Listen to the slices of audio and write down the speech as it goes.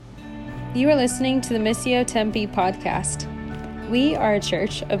You are listening to the Missio Tempe podcast. We are a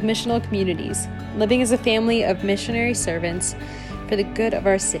church of missional communities, living as a family of missionary servants for the good of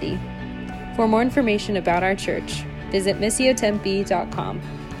our city. For more information about our church, visit missiotempe.com.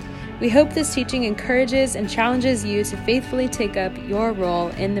 We hope this teaching encourages and challenges you to faithfully take up your role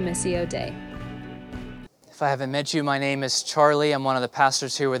in the Missio Day. If I haven't met you, my name is Charlie. I'm one of the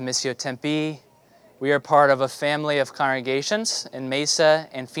pastors here with Missio Tempe. We are part of a family of congregations in Mesa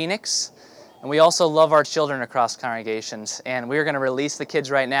and Phoenix. And we also love our children across congregations. And we're going to release the kids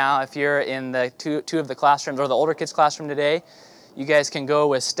right now. If you're in the two of the classrooms or the older kids' classroom today, you guys can go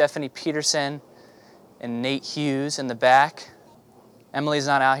with Stephanie Peterson and Nate Hughes in the back. Emily's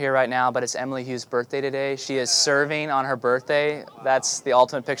not out here right now, but it's Emily Hughes' birthday today. She is serving on her birthday. That's the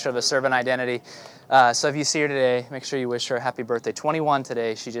ultimate picture of a servant identity. So if you see her today, make sure you wish her a happy birthday. 21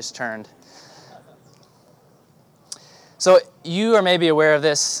 today, she just turned. So you are maybe aware of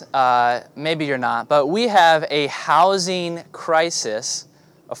this, maybe you're not, but we have a housing crisis,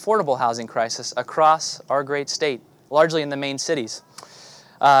 affordable housing crisis, across our great state, largely in the main cities.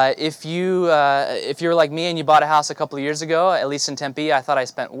 If you're like me and you bought a house a couple of years ago, at least in Tempe, I thought I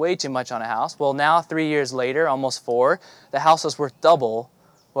spent way too much on a house. Well, now 3 years later, almost 4, the house is worth double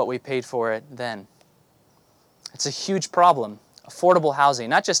what we paid for it then. It's a huge problem. Affordable housing,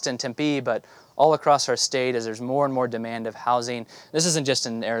 not just in Tempe, but all across our state as there's more and more demand of housing. This isn't just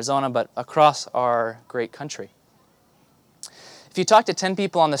in Arizona, but across our great country. If you talk to 10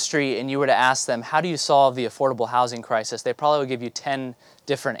 people on the street and you were to ask them, how do you solve the affordable housing crisis, they probably would give you 10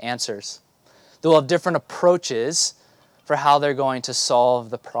 different answers. They'll have different approaches for how they're going to solve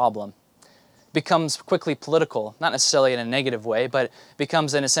the problem. It becomes quickly political, not necessarily in a negative way, but it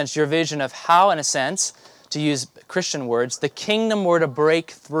becomes, in a sense, your vision of how, in a sense, to use Christian words, the kingdom were to break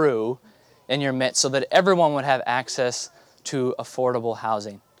through in your midst so that everyone would have access to affordable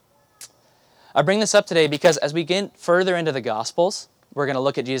housing. I bring this up today because as we get further into the Gospels, we're going to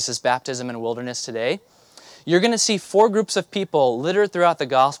look at Jesus' baptism in the wilderness today. You're going to see 4 groups of people littered throughout the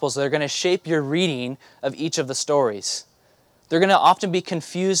Gospels that are going to shape your reading of each of the stories. They're going to often be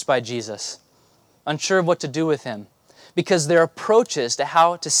confused by Jesus, unsure of what to do with him, because their approaches to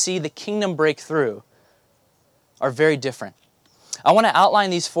how to see the kingdom break through are very different. I want to outline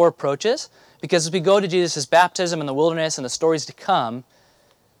these 4 approaches because as we go to Jesus' baptism in the wilderness and the stories to come,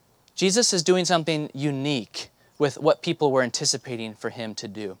 Jesus is doing something unique with what people were anticipating for him to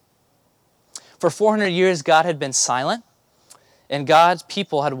do. For 400 years, God had been silent, and God's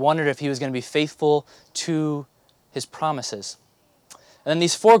people had wondered if he was going to be faithful to his promises. And then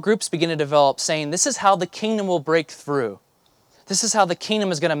these 4 groups begin to develop, saying, this is how the kingdom will break through. This is how the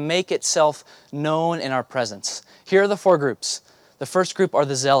kingdom is going to make itself known in our presence. Here are the 4 groups. The first group are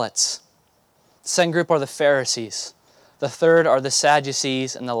the Zealots. The second group are the Pharisees. The third are the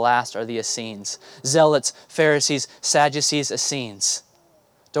Sadducees, and the last are the Essenes. Zealots, Pharisees, Sadducees, Essenes.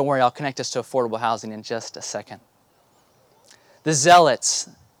 Don't worry, I'll connect us to affordable housing in just a second. The Zealots,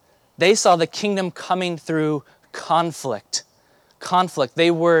 they saw the kingdom coming through conflict. Conflict,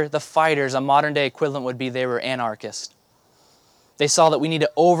 they were the fighters. A modern day equivalent would be they were anarchists. They saw that we need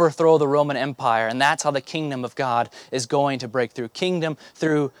to overthrow the Roman Empire, and that's how the kingdom of God is going to break through. Kingdom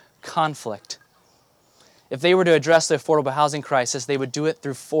through conflict. If they were to address the affordable housing crisis, they would do it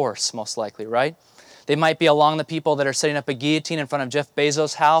through force, most likely, right? They might be along the people that are setting up a guillotine in front of Jeff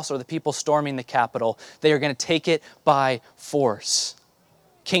Bezos' house or the people storming the Capitol. They are going to take it by force.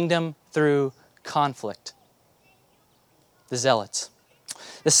 Kingdom through conflict. The Zealots.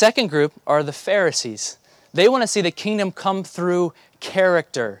 The second group are the Pharisees. They want to see the kingdom come through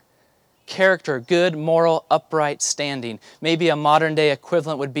character. Character, good, moral, upright standing. Maybe a modern day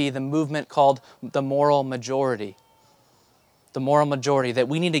equivalent would be the movement called the moral majority. The moral majority, that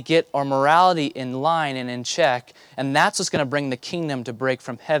we need to get our morality in line and in check, and that's what's going to bring the kingdom to break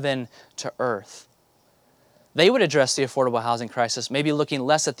from heaven to earth. They would address the affordable housing crisis, maybe looking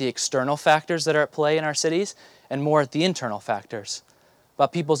less at the external factors that are at play in our cities and more at the internal factors.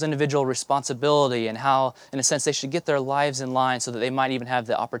 About people's individual responsibility and how, in a sense, they should get their lives in line so that they might even have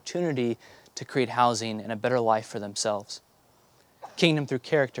the opportunity to create housing and a better life for themselves. Kingdom through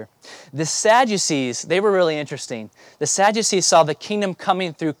character. The Sadducees, they were really interesting. The Sadducees saw the kingdom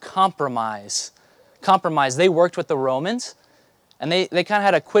coming through compromise. Compromise. They worked with the Romans, and they kind of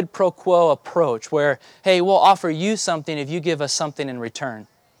had a quid pro quo approach where, hey, we'll offer you something if you give us something in return.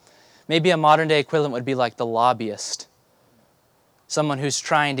 Maybe a modern day equivalent would be like the lobbyist. Someone who's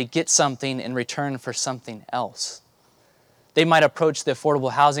trying to get something in return for something else. They might approach the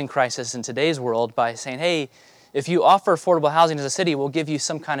affordable housing crisis in today's world by saying, hey, if you offer affordable housing as a city, we'll give you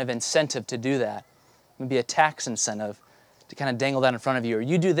some kind of incentive to do that. Maybe a tax incentive to kind of dangle that in front of you, or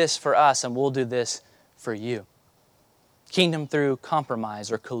you do this for us and we'll do this for you. Kingdom through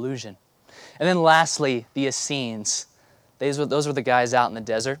compromise or collusion. And then lastly, the Essenes. Those were the guys out in the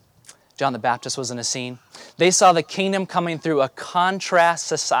desert. John the Baptist was an Essene. They saw the kingdom coming through a contrast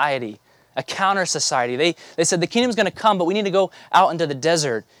society, a counter society. They said the kingdom's going to come, but we need to go out into the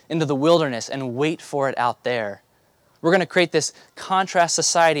desert, into the wilderness, and wait for it out there. We're going to create this contrast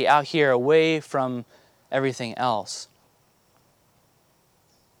society out here away from everything else.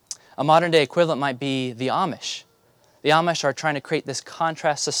 A modern day equivalent might be the Amish. The Amish are trying to create this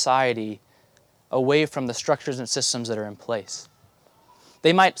contrast society away from the structures and systems that are in place.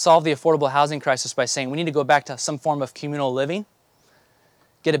 They might solve the affordable housing crisis by saying we need to go back to some form of communal living,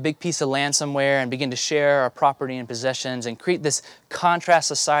 get a big piece of land somewhere and begin to share our property and possessions and create this contrast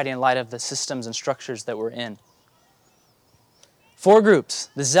society in light of the systems and structures that we're in. 4 groups: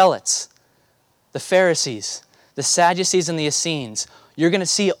 the Zealots, the Pharisees, the Sadducees, and the Essenes. You're going to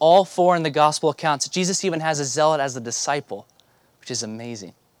see all 4 in the gospel accounts. Jesus even has a zealot as a disciple, which is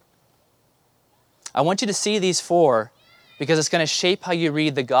amazing. I want you to see these 4 because it's going to shape how you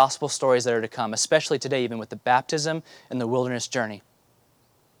read the gospel stories that are to come, especially today, even with the baptism and the wilderness journey.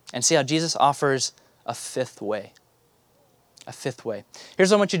 And see how Jesus offers a 5th way. A 5th way.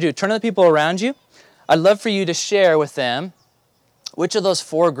 Here's what I want you to do. Turn to the people around you. I'd love for you to share with them which of those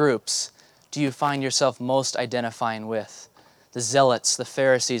 4 groups do you find yourself most identifying with? The Zealots, the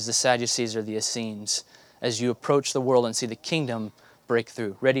Pharisees, the Sadducees, or the Essenes, as you approach the world and see the kingdom break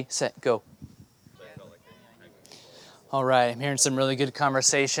through. Ready, set, go. All right, I'm hearing some really good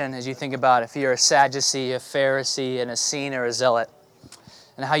conversation as you think about if you're a Sadducee, a Pharisee, an Essene, or a Zealot,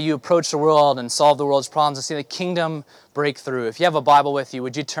 and how you approach the world and solve the world's problems and see the kingdom break through. If you have a Bible with you,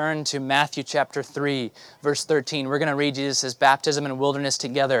 would you turn to Matthew chapter 3, verse 13. We're going to read Jesus' baptism and wilderness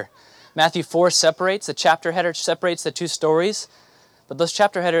together. Matthew 4 separates, the chapter header separates the 2 stories, but those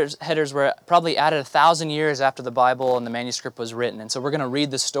chapter headers were probably added 1,000 years after the Bible and the manuscript was written. And so we're going to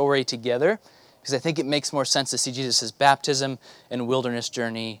read the story together because I think it makes more sense to see Jesus' baptism and wilderness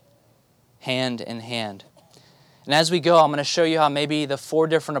journey hand in hand. And as we go, I'm going to show you how maybe the 4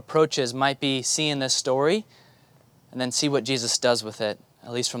 different approaches might be seeing this story and then see what Jesus does with it,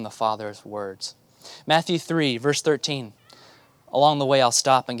 at least from the Father's words. Matthew 3, verse 13. Along the way, I'll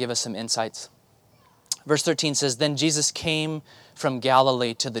stop and give us some insights. Verse 13 says, "Then Jesus came from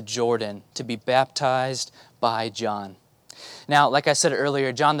Galilee to the Jordan to be baptized by John." Now, like I said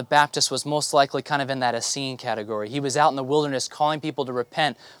earlier, John the Baptist was most likely kind of in that Essene category. He was out in the wilderness calling people to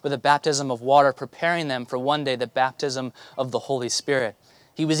repent with a baptism of water, preparing them for one day the baptism of the Holy Spirit.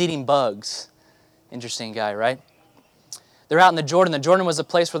 He was eating bugs. Interesting guy, right? They're out in the Jordan. The Jordan was a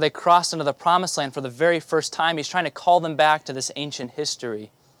place where they crossed into the Promised Land for the very first time. He's trying to call them back to this ancient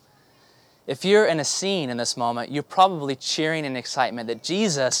history. If you're in a scene in this moment, you're probably cheering in excitement that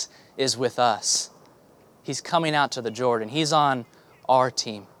Jesus is with us. He's coming out to the Jordan. He's on our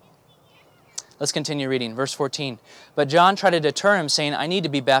team. Let's continue reading. Verse 14. "But John tried to deter him, saying, 'I need to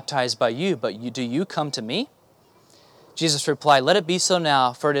be baptized by you, but do you come to me?' Jesus replied, 'Let it be so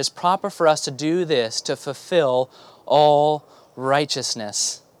now, for it is proper for us to do this, to fulfill all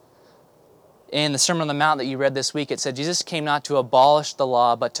righteousness.'" In the Sermon on the Mount that you read this week, it said Jesus came not to abolish the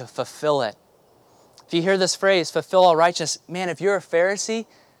law, but to fulfill it. If you hear this phrase, fulfill all righteousness, man, if you're a Pharisee,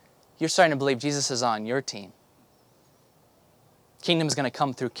 you're starting to believe Jesus is on your team. Kingdom is going to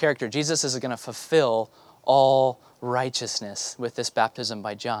come through character. Jesus is going to fulfill all righteousness with this baptism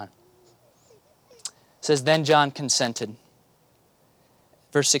by John. It says, "Then John consented."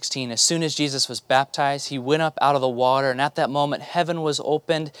 Verse 16, "As soon as Jesus was baptized, he went up out of the water, and at that moment heaven was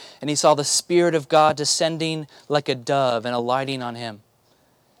opened, and he saw the Spirit of God descending like a dove and alighting on him.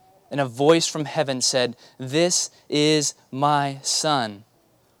 And a voice from heaven said, 'This is my Son,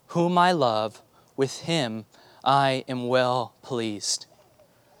 whom I love. With him I am well pleased.'"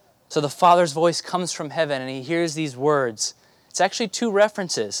 So the Father's voice comes from heaven, and he hears these words. It's actually 2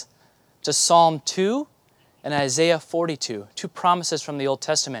 references to Psalm 2 and Isaiah 42, 2 promises from the Old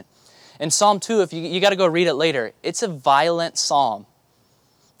Testament. In Psalm 2, if you got to go read it later, it's a violent psalm.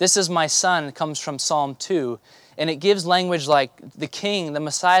 "This is my Son" comes from Psalm 2, and it gives language like the King, the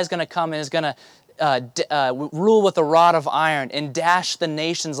Messiah is going to come and is going to rule with a rod of iron and dash the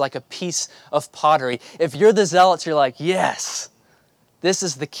nations like a piece of pottery. If you're the Zealots, you're like, yes, this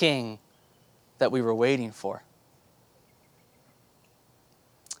is the King that we were waiting for.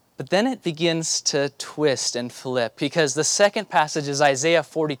 But then it begins to twist and flip, because the second passage is Isaiah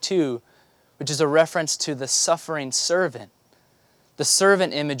 42, which is a reference to the suffering servant. The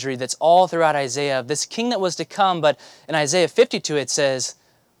servant imagery that's all throughout Isaiah of this king that was to come, but in Isaiah 52 it says,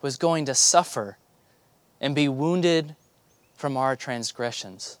 was going to suffer and be wounded from our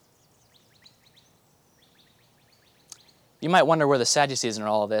transgressions. You might wonder where the Sadducees are in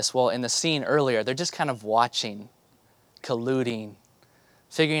all of this. Well, in the scene earlier, they're just kind of watching, colluding,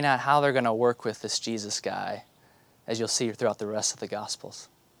 figuring out how they're going to work with this Jesus guy, as you'll see throughout the rest of the Gospels.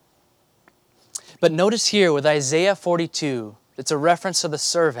 But notice here with Isaiah 42, it's a reference to the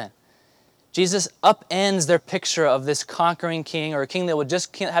servant. Jesus upends their picture of this conquering king, or a king that would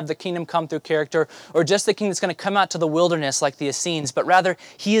just have the kingdom come through character, or just the king that's going to come out to the wilderness like the Essenes, but rather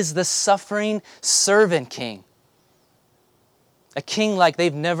he is the suffering servant king. A king like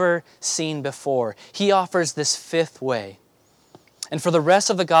they've never seen before. He offers this fifth way. And for the rest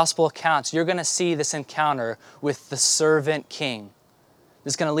of the gospel accounts, you're going to see this encounter with the servant king.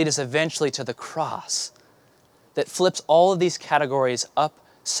 This is going to lead us eventually to the cross that flips all of these categories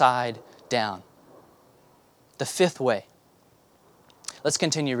upside down. The fifth way. Let's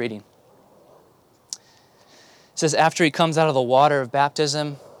continue reading. It says, after he comes out of the water of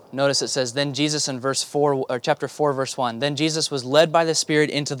baptism, notice it says, then Jesus in chapter 4, verse 1, then Jesus was led by the Spirit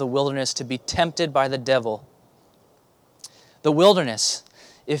into the wilderness to be tempted by the devil. The wilderness.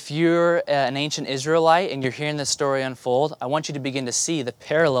 If you're an ancient Israelite and you're hearing this story unfold, I want you to begin to see the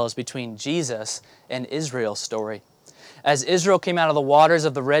parallels between Jesus and Israel's story. As Israel came out of the waters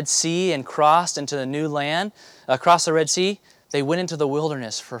of the Red Sea and crossed into the new land, across the Red Sea, they went into the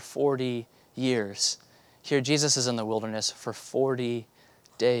wilderness for 40 years. Here Jesus is in the wilderness for 40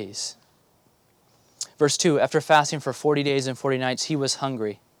 days. Verse 2, after fasting for 40 days and 40 nights, he was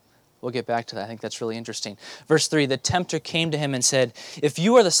hungry. We'll get back to that. I think that's really interesting. Verse 3, the tempter came to him and said, if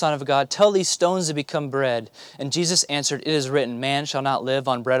you are the Son of God, tell these stones to become bread. And Jesus answered, it is written, man shall not live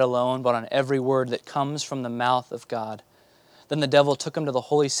on bread alone, but on every word that comes from the mouth of God. Then the devil took him to the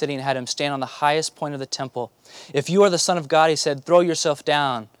holy city and had him stand on the highest point of the temple. If you are the Son of God, he said, throw yourself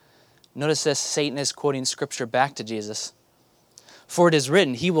down. Notice this, Satan is quoting scripture back to Jesus. For it is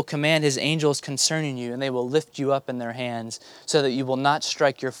written, he will command his angels concerning you, and they will lift you up in their hands, so that you will not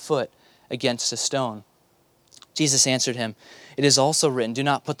strike your foot against a stone. Jesus answered him, it is also written, do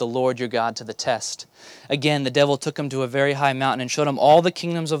not put the Lord your God to the test. Again, the devil took him to a very high mountain and showed him all the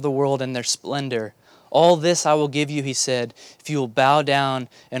kingdoms of the world and their splendor. All this I will give you, he said, if you will bow down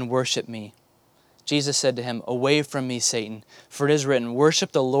and worship me. Jesus said to him, away from me, Satan, for it is written,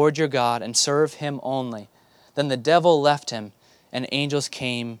 worship the Lord your God and serve him only. Then the devil left him, and angels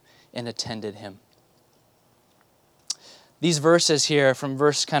came and attended him. These verses here from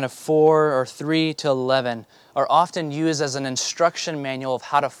verse kind of 4 or 3 to 11 are often used as an instruction manual of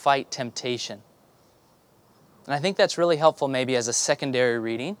how to fight temptation. And I think that's really helpful maybe as a secondary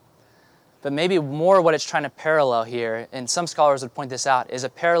reading. But maybe more what it's trying to parallel here, and some scholars would point this out, is a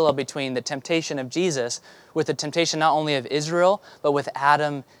parallel between the temptation of Jesus with the temptation not only of Israel, but with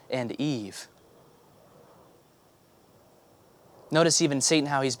Adam and Eve. Notice even Satan,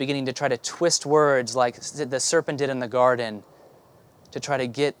 how he's beginning to try to twist words like the serpent did in the garden to try to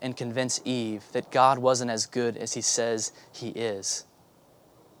get and convince Eve that God wasn't as good as he says he is.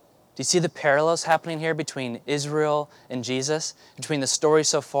 Do you see the parallels happening here between Israel and Jesus, between the story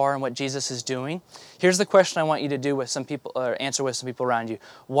so far and what Jesus is doing? Here's the question I want you to do with some people, or answer with some people around you.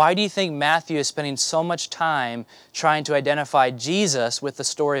 Why do you think Matthew is spending so much time trying to identify Jesus with the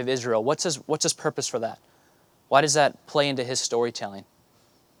story of Israel? What's his purpose for that? Why does that play into his storytelling?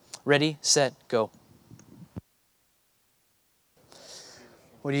 Ready, set, go.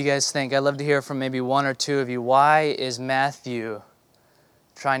 What do you guys think? I'd love to hear from maybe one or two of you. Why is Matthew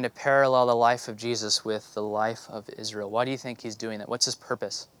trying to parallel the life of Jesus with the life of Israel? Why do you think he's doing that? What's his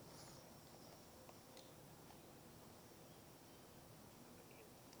purpose?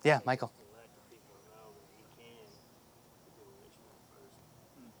 Yeah, Michael.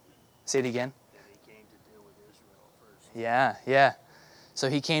 Say it again. Yeah. So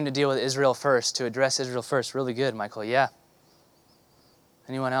he came to deal with Israel first, to address Israel first. Really good, Michael. Yeah.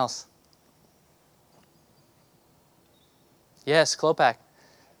 Anyone else? Yes, Klopak.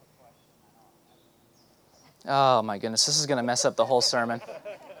 Oh my goodness, this is going to mess up the whole sermon.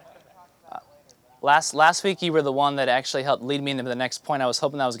 Last week you were the one that actually helped lead me into the next point. I was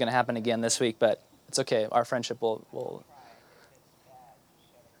hoping that was going to happen again this week, but it's okay. Our friendship will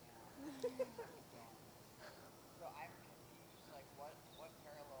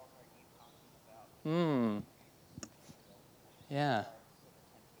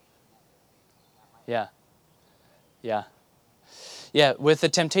Yeah, with the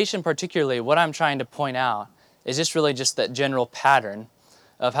temptation particularly, what I'm trying to point out is just that general pattern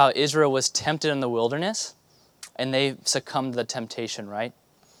of how Israel was tempted in the wilderness and they succumbed to the temptation, right?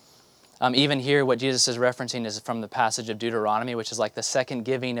 Even here, what Jesus is referencing is from the passage of Deuteronomy, which is like the second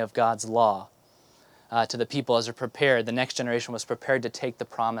giving of God's law. to the people as they're prepared. The next generation was prepared to take the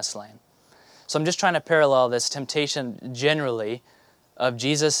promised land. So I'm just trying to parallel this temptation generally of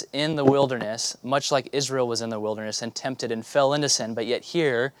Jesus in the wilderness, much like Israel was in the wilderness and tempted and fell into sin. But yet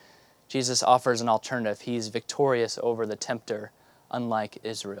here, Jesus offers an alternative. He's victorious over the tempter, unlike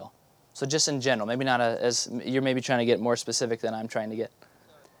Israel. So just in general, maybe not as you're maybe trying to get more specific than I'm trying to get.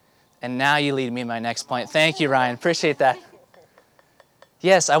 And now you lead me to my next point. Thank you, Ryan. Appreciate that.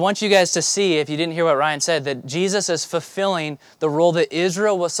 Yes, I want you guys to see, if you didn't hear what Ryan said, that Jesus is fulfilling the role that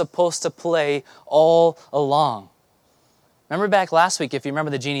Israel was supposed to play all along. Remember back last week, if you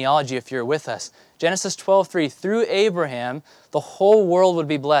remember the genealogy, if you're with us, Genesis 12:3, through Abraham, the whole world would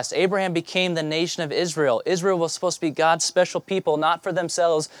be blessed. Abraham became the nation of Israel. Israel was supposed to be God's special people, not for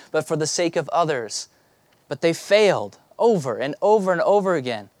themselves, but for the sake of others. But they failed over and over and over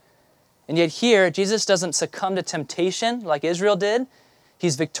again. And yet here, Jesus doesn't succumb to temptation like Israel did.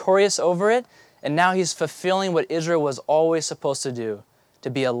 He's victorious over it, and now he's fulfilling what Israel was always supposed to do,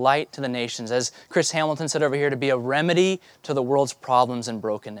 to be a light to the nations. As Chris Hamilton said over here, to be a remedy to the world's problems and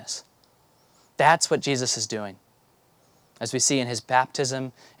brokenness. That's what Jesus is doing, as we see in his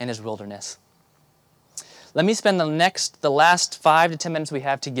baptism and his wilderness. Let me spend the last 5 to 10 minutes we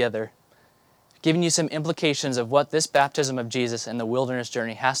have together giving you some implications of what this baptism of Jesus and the wilderness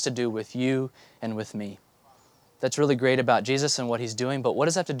journey has to do with you and with me. That's really great about Jesus and what he's doing, but what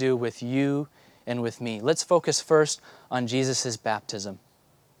does that have to do with you and with me? Let's focus first on Jesus' baptism.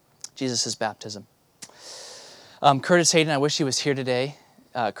 Jesus' baptism. Curtis Hayden, I wish he was here today.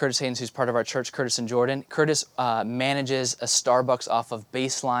 Curtis Hayden, who's part of our church, Curtis and Jordan. Curtis manages a Starbucks off of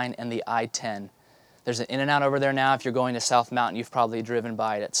Baseline and the I-10. There's an In-N-Out over there now. If you're going to South Mountain, you've probably driven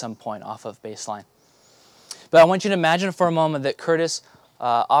by it at some point off of Baseline. But I want you to imagine for a moment that Curtis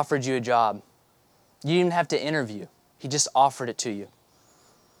offered you a job. You didn't have to interview. He just offered it to you.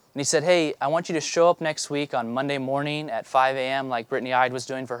 And he said, hey, I want you to show up next week on Monday morning at 5 a.m. like Brittany Ide was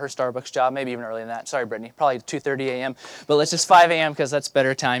doing for her Starbucks job, maybe even earlier than that. Sorry, Brittany, probably 2:30 a.m. But let's just 5 a.m. because that's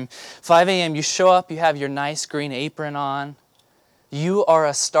better time. 5 a.m., you show up, you have your nice green apron on. You are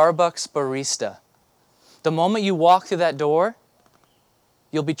a Starbucks barista. The moment you walk through that door,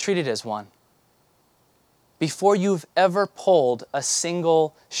 you'll be treated as one. Before you've ever pulled a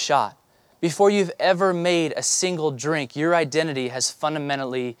single shot, before you've ever made a single drink, your identity has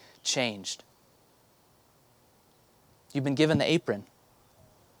fundamentally changed. You've been given the apron.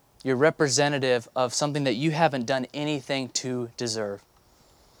 You're representative of something that you haven't done anything to deserve.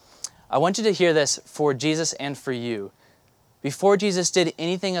 I want you to hear this for Jesus and for you. Before Jesus did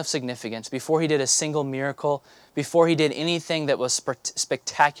anything of significance, before he did a single miracle, before he did anything that was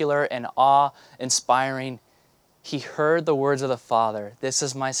spectacular and awe-inspiring, he heard the words of the Father, "This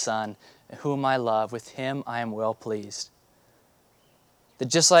is my Son, whom I love. With him I am well pleased." That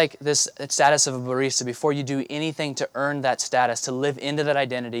just like this status of a barista, before you do anything to earn that status, to live into that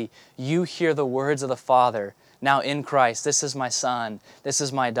identity, you hear the words of the Father, now in Christ, "This is my Son, this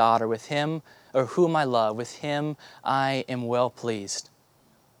is my daughter. With him, or whom I love, with him I am well pleased."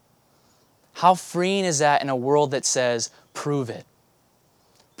 How freeing is that in a world that says, prove it.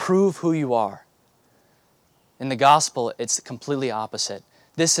 Prove who you are. In the gospel, it's completely opposite.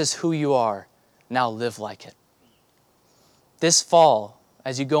 This is who you are. Now live like it. This fall,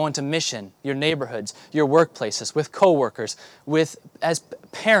 as you go into mission, your neighborhoods, your workplaces, with coworkers, as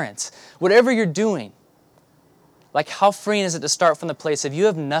parents, whatever you're doing, like how freeing is it to start from the place of you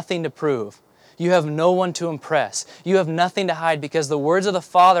have nothing to prove. You have no one to impress. You have nothing to hide because the words of the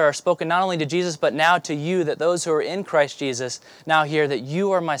Father are spoken not only to Jesus, but now to you, that those who are in Christ Jesus now hear that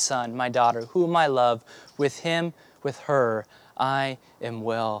you are my son, my daughter, whom I love. With him, with her, I am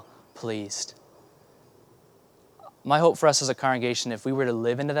well pleased. My hope for us as a congregation, if we were to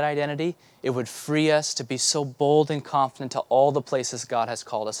live into that identity, it would free us to be so bold and confident to all the places God has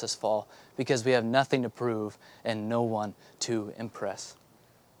called us this fall, because we have nothing to prove and no one to impress.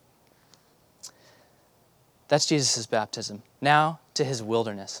 That's Jesus' baptism. Now to his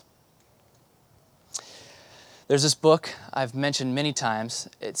wilderness. There's this book I've mentioned many times.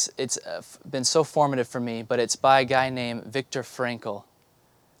 It's been so formative for me, but it's by a guy named Viktor Frankl,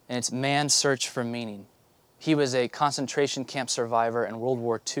 and it's Man's Search for Meaning. He was a concentration camp survivor in World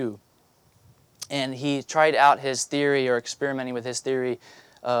War II, and he tried out his theory, or experimenting with his theory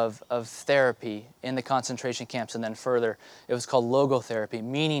of therapy in the concentration camps, and then further. It was called logotherapy,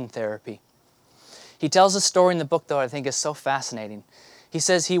 meaning therapy. He tells a story in the book, though, I think is so fascinating. He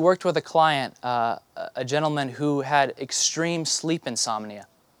says he worked with a client, a gentleman who had extreme sleep insomnia,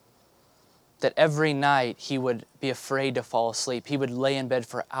 that every night he would be afraid to fall asleep. He would lay in bed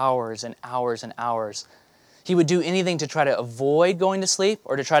for hours and hours and hours. He would do anything to try to avoid going to sleep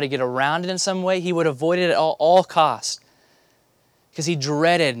or to try to get around it in some way. He would avoid it at all costs because he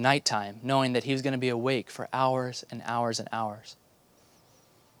dreaded nighttime, knowing that he was going to be awake for hours and hours and hours.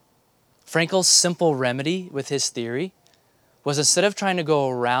 Frankel's simple remedy with his theory was, instead of trying to go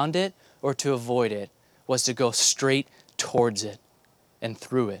around it or to avoid it, was to go straight towards it and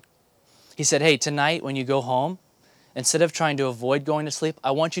through it. He said, hey, tonight when you go home, instead of trying to avoid going to sleep,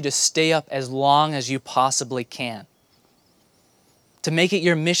 I want you to stay up as long as you possibly can. To make it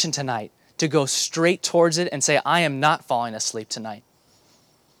your mission tonight, to go straight towards it and say, I am not falling asleep tonight.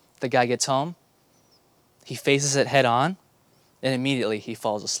 The guy gets home, he faces it head on, and immediately he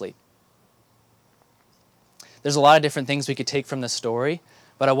falls asleep. There's a lot of different things we could take from this story,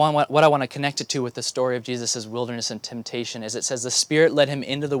 but what I want to connect it to with the story of Jesus' wilderness and temptation is, it says the Spirit led him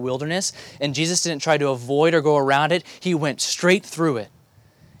into the wilderness, and Jesus didn't try to avoid or go around it. He went straight through it.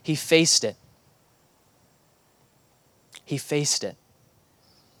 He faced it. He faced it.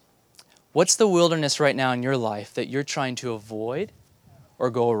 What's the wilderness right now in your life that you're trying to avoid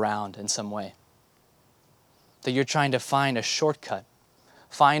or go around in some way? That you're trying to find a shortcut,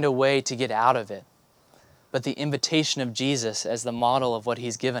 find a way to get out of it. But the invitation of Jesus as the model of what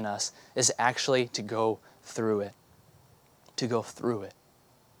he's given us is actually to go through it. To go through it.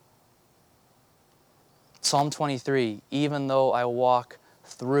 Psalm 23, even though I walk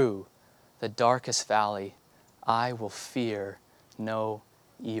through the darkest valley, I will fear no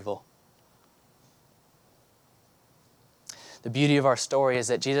evil. The beauty of our story is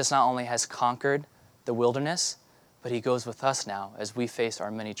that Jesus not only has conquered the wilderness, but he goes with us now as we face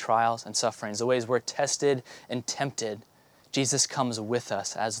our many trials and sufferings. The ways we're tested and tempted, Jesus comes with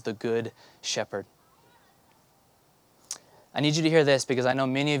us as the good shepherd. I need you to hear this because I know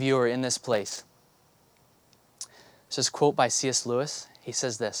many of you are in this place. This is a quote by C.S. Lewis. He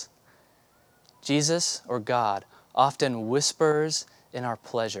says this: Jesus, or God, often whispers in our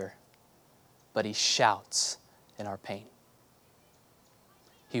pleasure, but he shouts in our pain.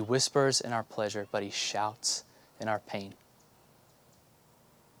 He whispers in our pleasure, but he shouts in our pain.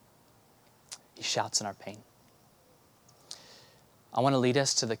 He shouts in our pain. I want to lead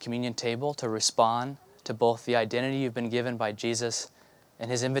us to the communion table to respond to both the identity you've been given by Jesus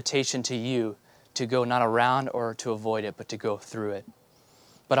and his invitation to you to go not around or to avoid it, but to go through it.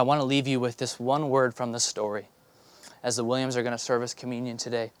 But I want to leave you with this one word from the story as the Williams are going to serve us communion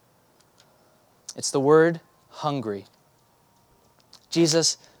today. It's the word hungry.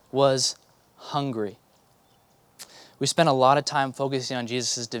 Jesus was hungry. We spent a lot of time focusing on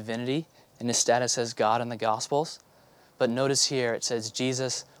Jesus' divinity and his status as God in the Gospels. But notice here it says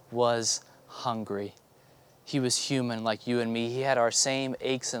Jesus was hungry. He was human like you and me. He had our same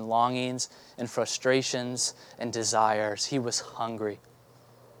aches and longings and frustrations and desires. He was hungry.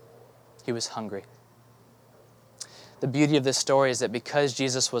 He was hungry. The beauty of this story is that because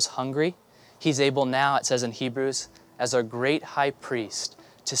Jesus was hungry, he's able now, it says in Hebrews, as our great high priest,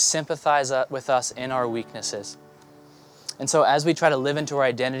 to sympathize with us in our weaknesses. And so as we try to live into our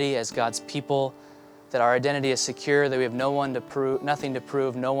identity as God's people, that our identity is secure, that we have nothing to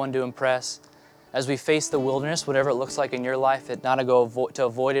prove, no one to impress, as we face the wilderness, whatever it looks like in your life, that not to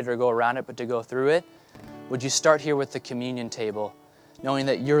avoid it or go around it, but to go through it, would you start here with the communion table, knowing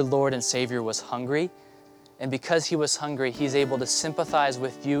that your Lord and Savior was hungry, and because he was hungry, he's able to sympathize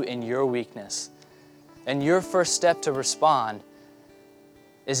with you in your weakness. And your first step to respond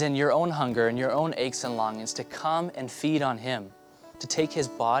is in your own hunger and your own aches and longings, to come and feed on him, to take his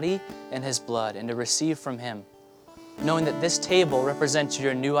body and his blood and to receive from him, knowing that this table represents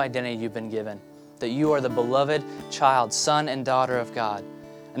your new identity you've been given, that you are the beloved child, son and daughter of God,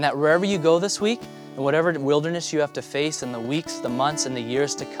 and that wherever you go this week and whatever wilderness you have to face in the weeks, the months, and the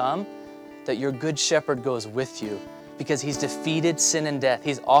years to come, that your good shepherd goes with you because he's defeated sin and death.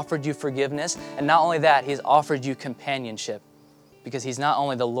 He's offered you forgiveness, and not only that, he's offered you companionship, because he's not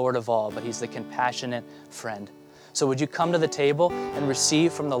only the Lord of all, but he's the compassionate friend. So would you come to the table and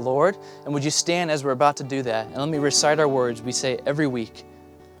receive from the Lord? And would you stand as we're about to do that? And let me recite our words we say every week.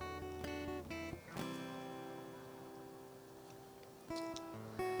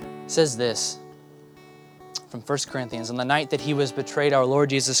 It says this from 1 Corinthians, on the night that he was betrayed, our Lord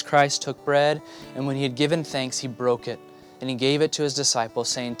Jesus Christ took bread, and when he had given thanks, he broke it, and he gave it to his disciples,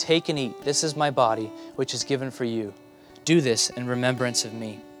 saying, "Take and eat, this is my body, which is given for you. Do this in remembrance of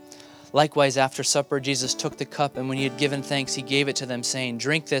me." Likewise, after supper, Jesus took the cup, and when he had given thanks, he gave it to them, saying,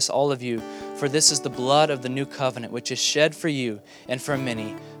 "Drink this, all of you, for this is the blood of the new covenant, which is shed for you and for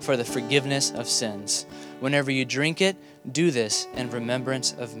many for the forgiveness of sins. Whenever you drink it, do this in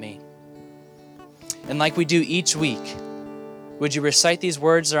remembrance of me." And like we do each week, would you recite these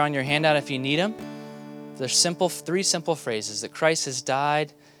words that are on your handout if you need them? There's three simple phrases: that Christ has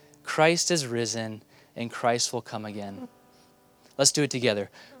died, Christ has risen, and Christ will come again. Let's do it together.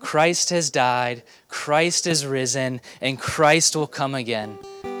 Christ has died, Christ is risen, and Christ will come again.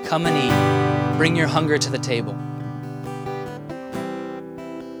 Come and eat. Bring your hunger to the table.